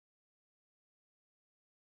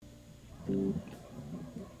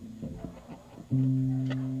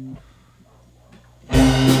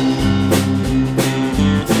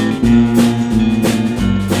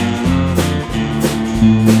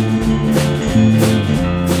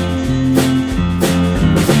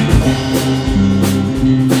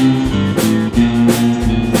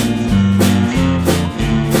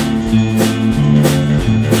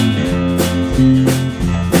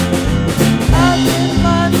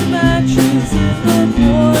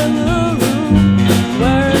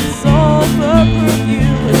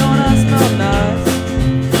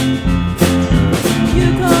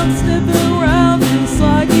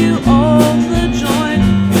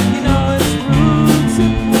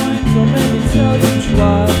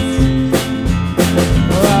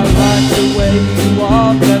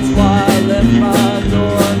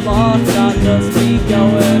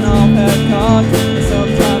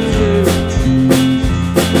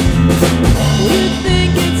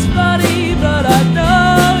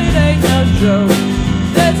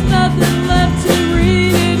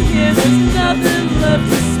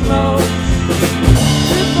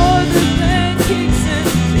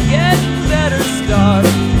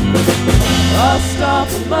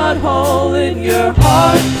Hole in your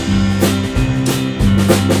heart.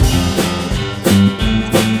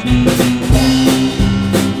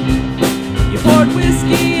 You poured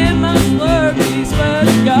whiskey in my Slurpee, swear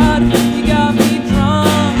to God, you got me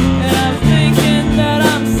drunk, and I'm thinking that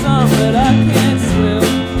I'm some, but I can't swim.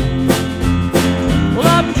 Well,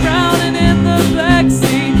 I'm drowning in the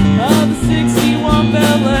backseat of the 61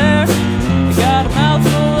 Bel Air. You got a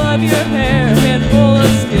mouthful of your hair, head full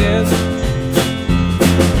of skin.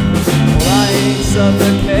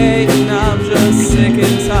 Suffocating, I'm just sick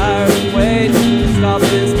and tired of waiting. Stop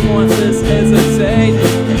this pointless hesitate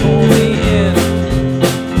and pull me in.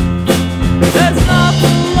 There's an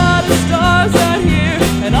awful lot of stars out here,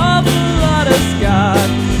 an awful lot of sky.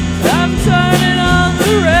 I'm turning on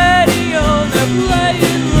the radio, they're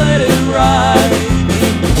playing Let It Ride.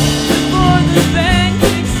 Before the band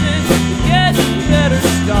kicks in, we're getting a better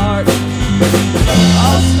start.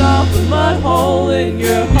 I'll stop a mud hole in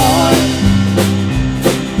your heart.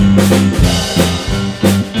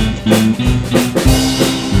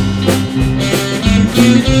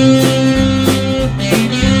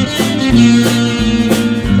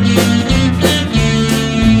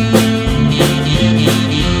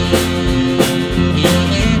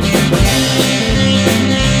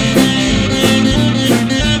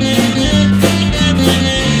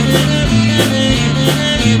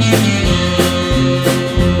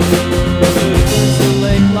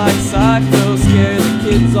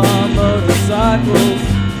 On motorcycles,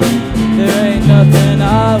 there ain't nothing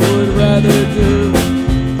I would rather do.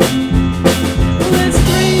 Well, it's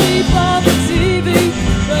 3 deep on the TV,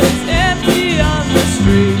 but it's empty on the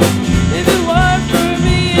street. If it weren't for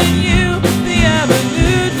me and you, the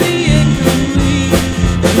avenue'd be incomplete.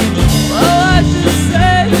 Well, I should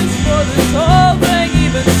say this before this whole thing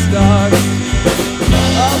even starts.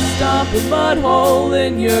 I'll stomp a mud hole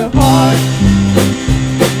in your heart.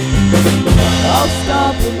 I'll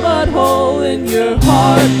stop a mud hole in your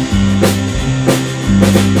heart.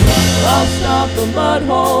 I'll stop a mud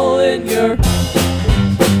hole in your